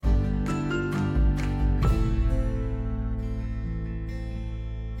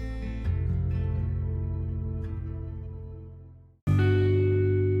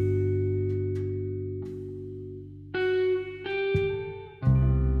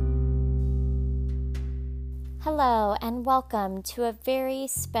Hello, and welcome to a very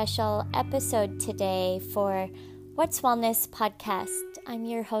special episode today for What's Wellness podcast. I'm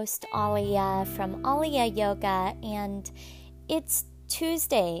your host, Alia from Alia Yoga, and it's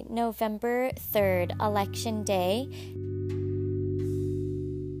Tuesday, November 3rd, Election Day.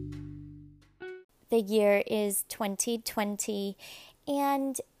 The year is 2020,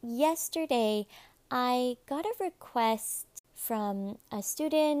 and yesterday I got a request from a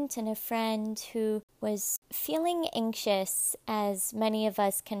student and a friend who was feeling anxious, as many of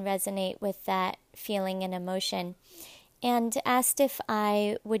us can resonate with that feeling and emotion, and asked if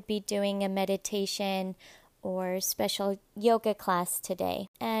I would be doing a meditation or special yoga class today.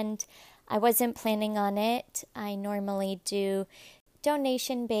 And I wasn't planning on it. I normally do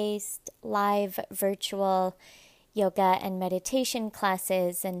donation-based, live, virtual yoga and meditation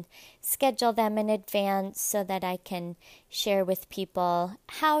classes and schedule them in advance so that I can share with people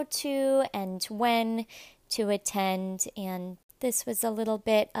how to and when to attend. And this was a little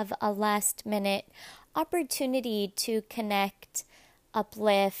bit of a last-minute opportunity to connect,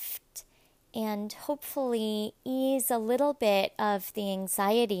 uplift, and hopefully ease a little bit of the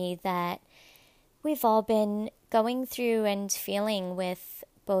anxiety that we've all been going through and feeling with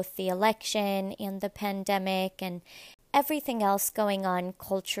both the election and the pandemic and everything else going on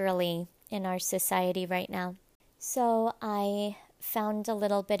culturally in our society right now. So I found a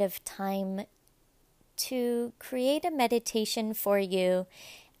little bit of time to create a meditation for you,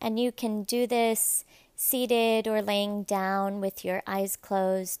 and you can do this seated or laying down with your eyes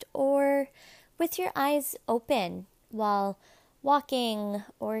closed or with your eyes open while walking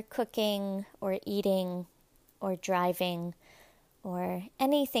or cooking or eating or driving or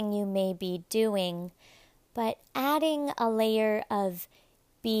anything you may be doing, but adding a layer of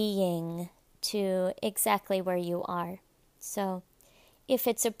being to exactly where you are. So if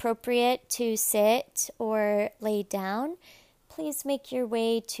it's appropriate to sit or lay down, please make your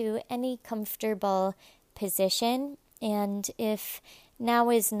way to any comfortable position. And if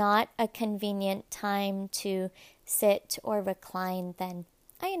now is not a convenient time to sit or recline, then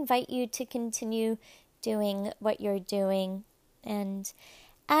I invite you to continue doing what you're doing and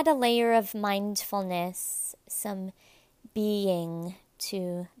add a layer of mindfulness, some being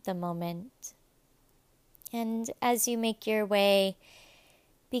to the moment. And as you make your way,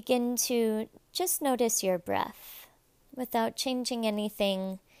 begin to just notice your breath. Without changing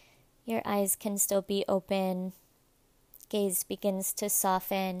anything, your eyes can still be open, gaze begins to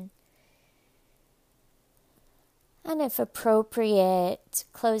soften, and if appropriate,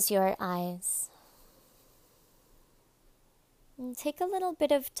 close your eyes. And take a little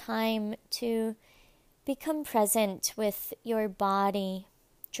bit of time to become present with your body.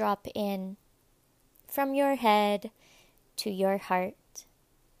 Drop in from your head to your heart.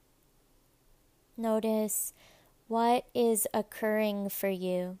 Notice what is occurring for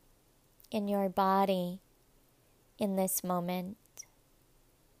you in your body in this moment.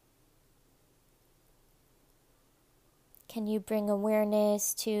 Can you bring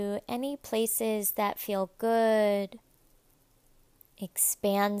awareness to any places that feel good,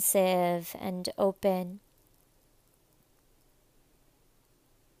 expansive, and open?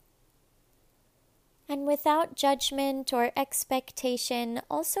 And without judgment or expectation,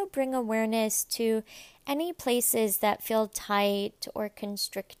 also bring awareness to any places that feel tight or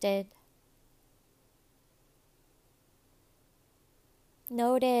constricted.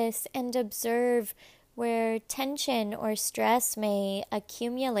 Notice and observe where tension or stress may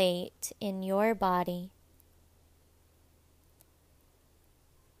accumulate in your body.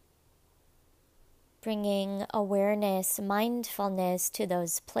 Bringing awareness, mindfulness to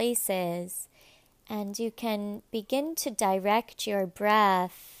those places, and you can begin to direct your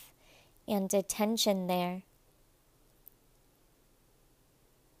breath and attention there.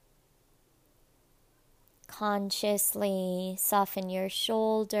 Consciously soften your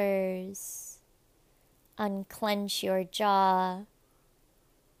shoulders, unclench your jaw,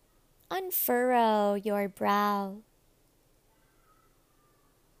 unfurrow your brow.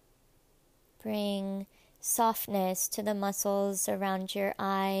 Bring softness to the muscles around your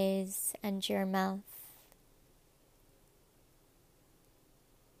eyes and your mouth.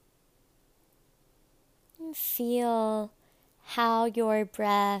 And feel how your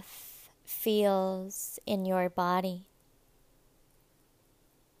breath feels in your body.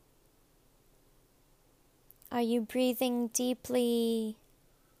 Are you breathing deeply,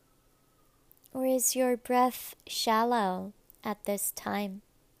 or is your breath shallow at this time?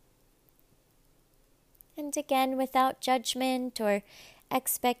 And again, without judgment or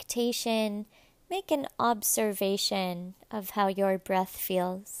expectation, make an observation of how your breath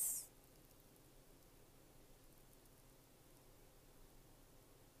feels.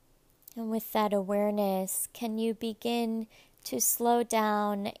 And with that awareness, can you begin to slow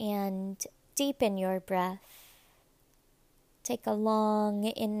down and deepen your breath? Take a long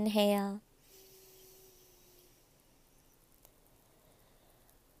inhale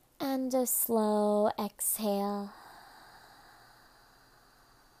and a slow exhale.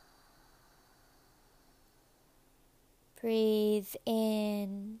 Breathe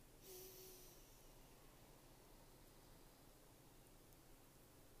in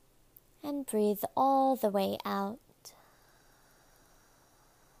and breathe all the way out.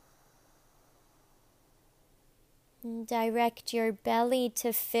 And direct your belly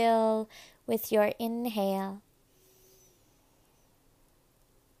to fill with your inhale.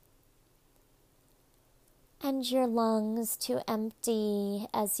 And your lungs to empty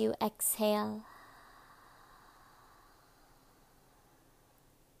as you exhale.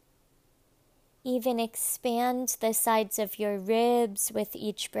 Even expand the sides of your ribs with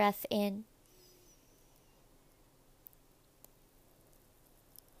each breath in.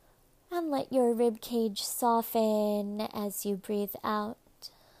 And let your rib cage soften as you breathe out.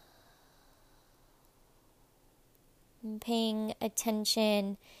 And paying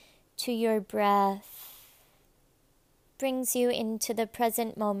attention to your breath brings you into the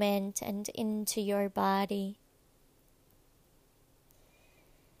present moment and into your body.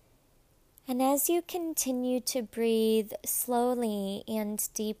 And as you continue to breathe slowly and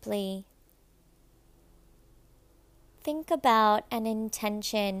deeply, think about an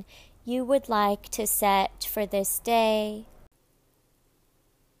intention you would like to set for this day.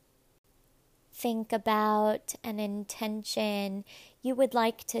 Think about an intention you would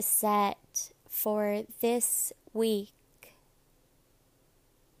like to set for this week.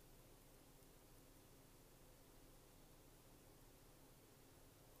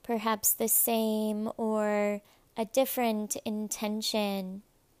 Perhaps the same or a different intention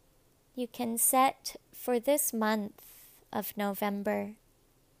you can set for this month of November.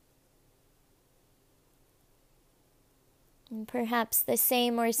 And perhaps the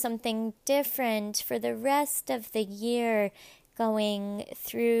same or something different for the rest of the year going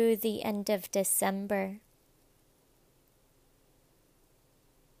through the end of December.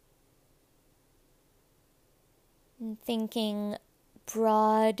 And thinking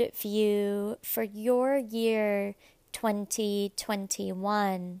broad view for your year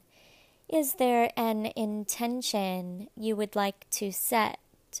 2021. Is there an intention you would like to set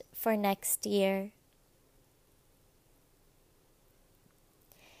for next year?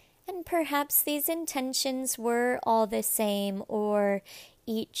 And perhaps these intentions were all the same or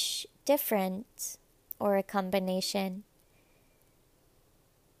each different or a combination.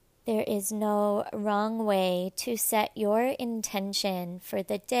 There is no wrong way to set your intention for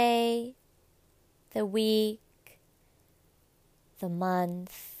the day, the week, the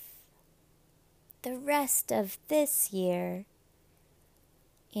month, the rest of this year,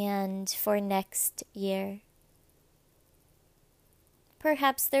 and for next year.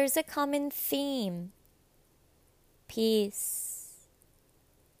 Perhaps there's a common theme: peace,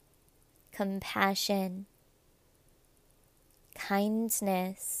 compassion,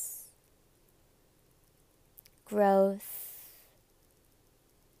 kindness, growth,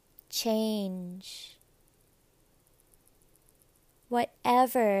 change.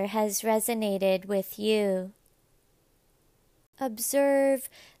 Whatever has resonated with you, observe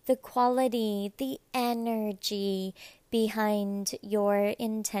the quality, the energy behind your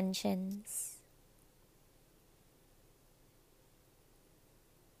intentions.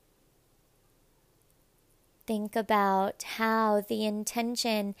 Think about how the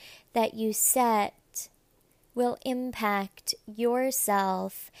intention that you set will impact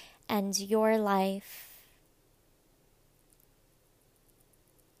yourself and your life,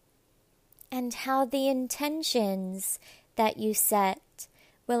 and how the intentions that you set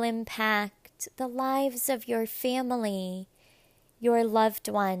will impact the lives of your family, your loved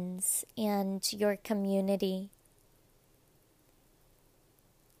ones, and your community.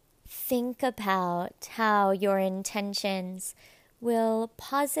 Think about how your intentions will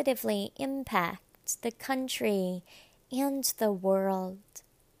positively impact the country and the world.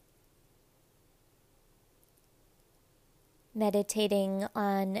 Meditating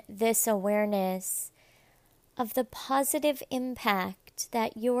on this awareness of the positive impact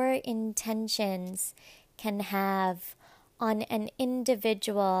that your intentions can have on an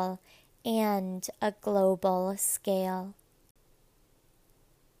individual and a global scale.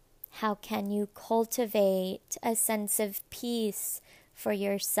 How can you cultivate a sense of peace for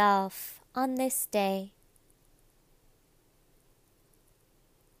yourself on this day?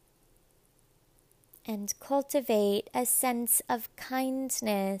 And cultivate a sense of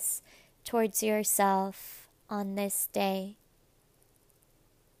kindness towards yourself on this day?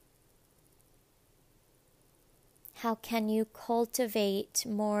 How can you cultivate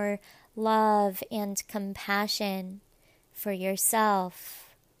more love and compassion for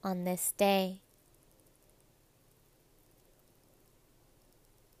yourself on this day?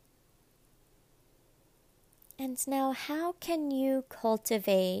 And now, how can you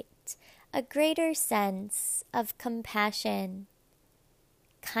cultivate a greater sense of compassion,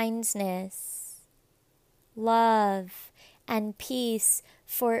 kindness, love, and peace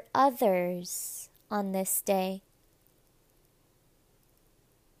for others on this day?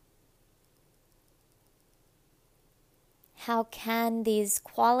 How can these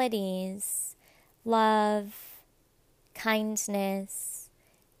qualities, love, kindness,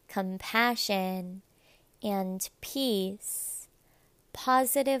 compassion, and peace,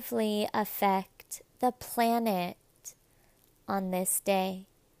 positively affect the planet on this day?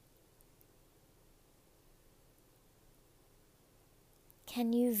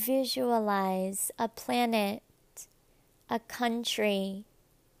 Can you visualize a planet, a country,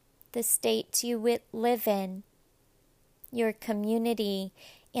 the state you live in, your community,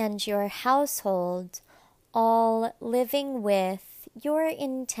 and your household, all living with your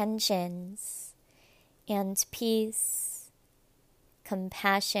intentions and peace,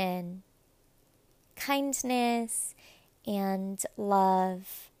 compassion, kindness, and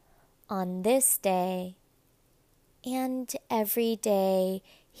love on this day and every day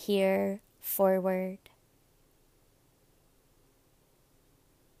here forward?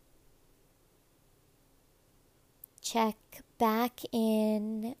 Check back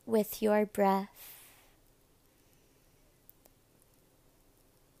in with your breath.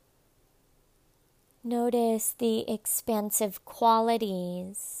 Notice the expansive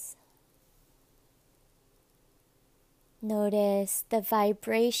qualities. Notice the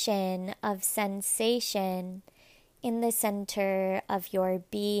vibration of sensation in the center of your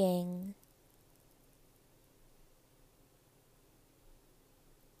being.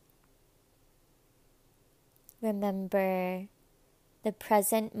 Remember, the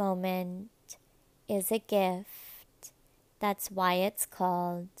present moment is a gift. That's why it's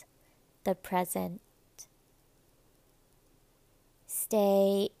called the present.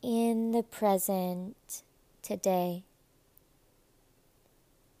 Stay in the present today.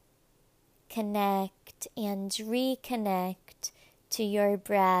 Connect and reconnect to your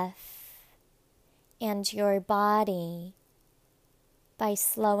breath and your body by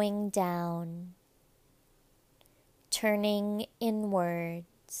slowing down, turning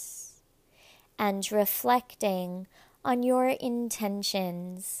inwards, and reflecting on your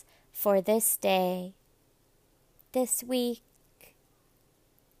intentions for this day, this week,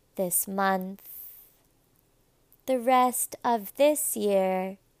 this month, the rest of this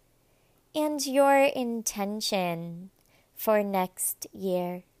year, and your intention for next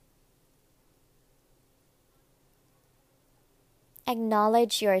year.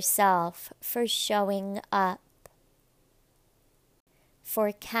 Acknowledge yourself for showing up,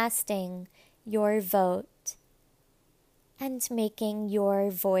 for casting your vote, and making your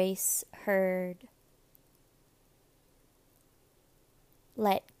voice heard.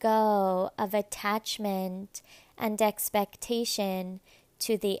 Let go of attachment and expectation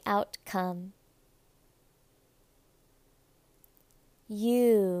to the outcome.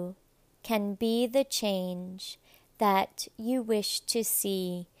 You can be the change that you wish to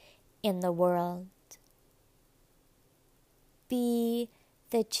see in the world. Be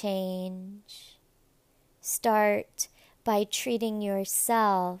the change. Start by treating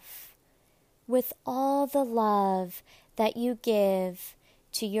yourself with all the love that you give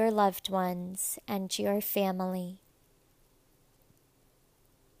to your loved ones and your family.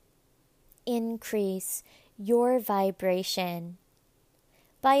 Increase your vibration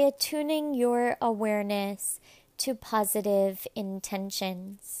by attuning your awareness to positive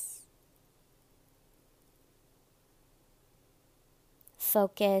intentions.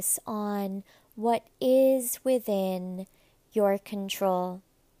 Focus on what is within your control,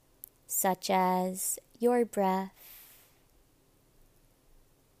 such as your breath.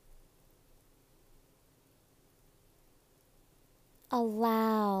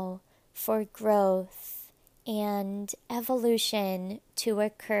 Allow for growth and evolution to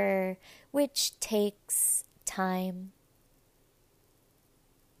occur, which takes time.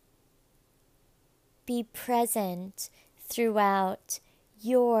 Be present throughout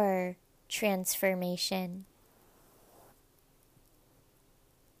your transformation,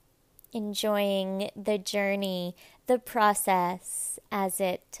 enjoying the journey, the process as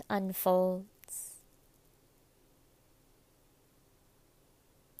it unfolds.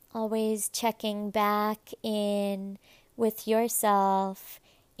 Always checking back in with yourself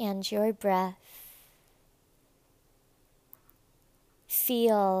and your breath.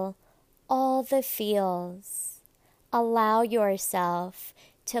 Feel all the feels. Allow yourself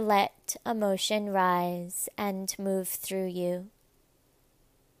to let emotion rise and move through you.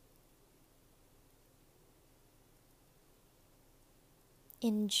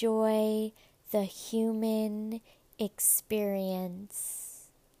 Enjoy the human experience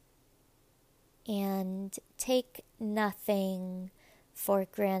and take nothing for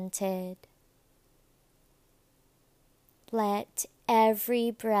granted. Let every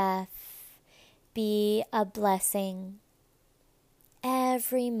breath be a blessing,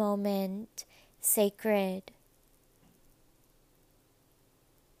 every moment sacred.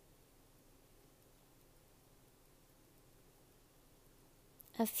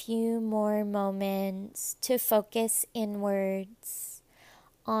 A few more moments to focus inwards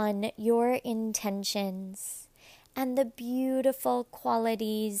on your intentions and the beautiful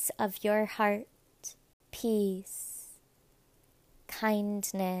qualities of your heart: peace,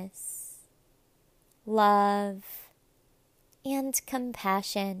 kindness, love, and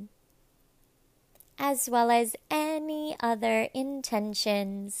compassion, as well as any other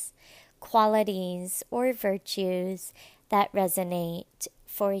intentions, qualities, or virtues that resonate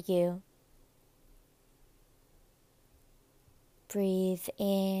for you. Breathe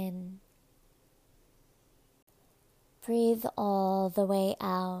in. Breathe all the way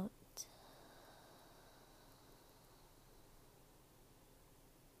out.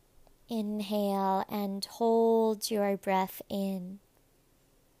 Inhale and hold your breath in.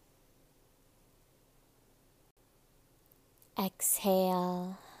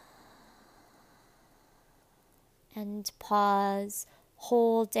 Exhale and pause,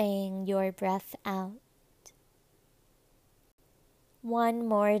 holding your breath out. One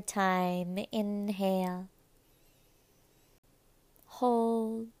more time. Inhale.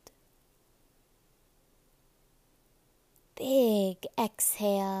 Hold. Big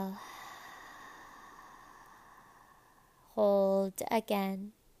exhale. Hold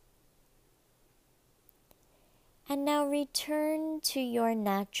again. And now return to your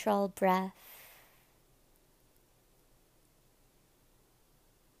natural breath.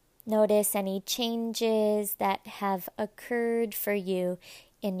 Notice any changes that have occurred for you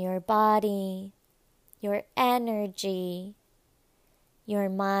in your body, your energy, your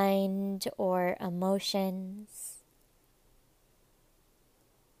mind, or emotions.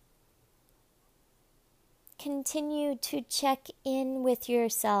 Continue to check in with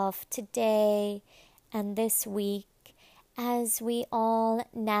yourself today and this week as we all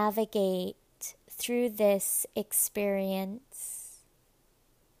navigate through this experience.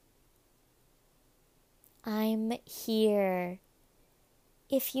 I'm here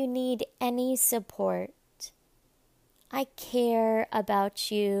if you need any support. I care about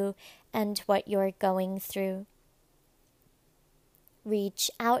you and what you're going through.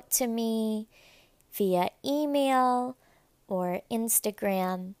 Reach out to me via email or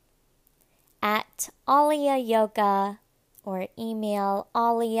Instagram at Alia Yoga, or email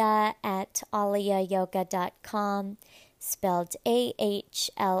alia@aliayoga.com, spelled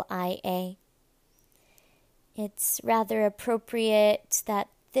AHLIA. It's rather appropriate that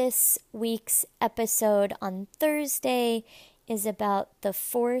this week's episode on Thursday is about the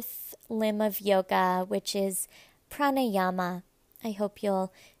fourth limb of yoga, which is pranayama. I hope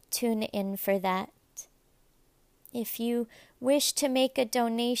you'll tune in for that. If you wish to make a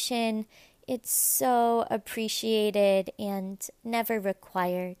donation, it's so appreciated and never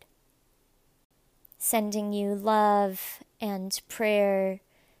required. Sending you love and prayer,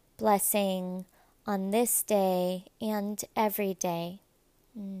 blessing on this day and every day.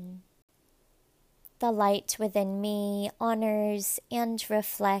 The light within me honors and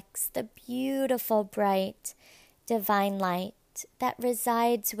reflects the beautiful, bright, divine light that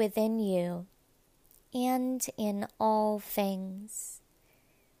resides within you and in all things.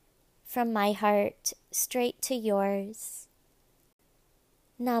 From my heart straight to yours.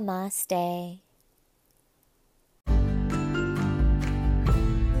 Namaste.